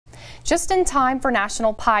Just in time for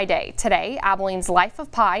National Pie Day. Today, Abilene's Life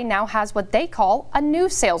of Pie now has what they call a new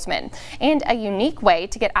salesman and a unique way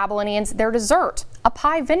to get Abilenians their dessert, a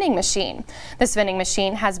pie vending machine. This vending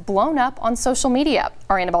machine has blown up on social media.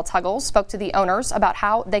 Our Annabelle Tuggle spoke to the owners about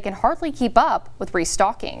how they can hardly keep up with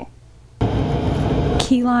restocking.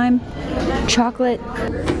 Key lime, chocolate,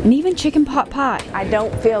 and even chicken pot pie. I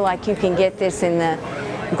don't feel like you can get this in the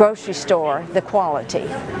grocery store, the quality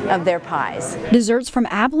of their pies. Desserts from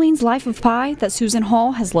Abilene's Life of Pie that Susan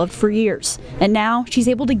Hall has loved for years. And now she's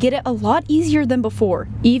able to get it a lot easier than before,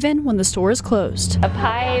 even when the store is closed. A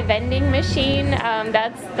pie vending machine,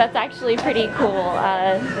 that's actually pretty cool.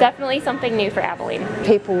 Definitely something new for Abilene.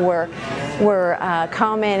 People were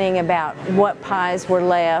commenting about what pies were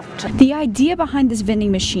left. The idea behind this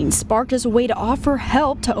vending machine sparked as a way to offer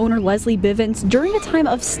help to owner Leslie Bivens during a time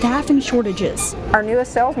of staffing shortages. Our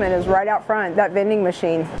newest salesman is right out front, that vending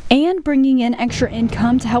machine. And bringing in extra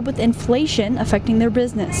income to help with inflation affecting their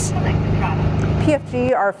business.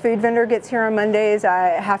 PFG, our food vendor, gets here on Mondays. I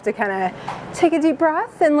have to kind of take a deep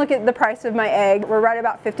breath and look at the price of my egg. We're right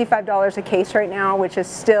about $55 a case right now, which is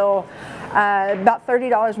still about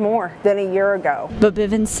 $30 more than a year ago. But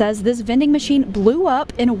Bivens says this vending machine blew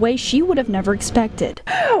up in a way she would have never expected.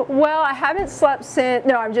 Well, I haven't slept since.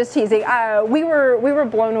 No, I'm just teasing. We were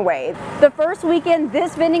blown away. The first weekend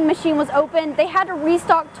this vending machine was open, they had to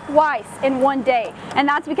restock twice in one day, and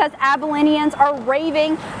that's because Abilenians are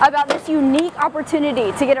raving about this unique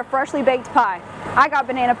opportunity to get a freshly baked pie. I got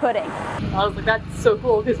banana pudding. I was like, that's so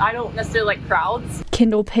cool because I don't necessarily like crowds.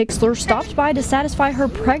 Kendall Pixler stopped by to satisfy her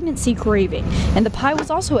pregnancy craving, and the pie was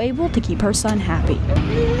also able to keep her son happy.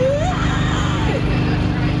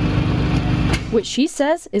 Which she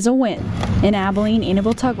says is a win. In Abilene,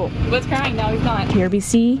 Annabelle Tuggle. He was crying, now he's not.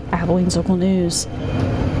 KRBC, Abilene's local news.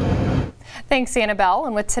 Thanks, Annabelle.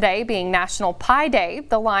 And with today being National Pie Day,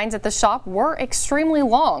 the lines at the shop were extremely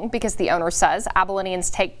long because the owner says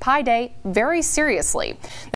Abilenians take Pie Day very seriously.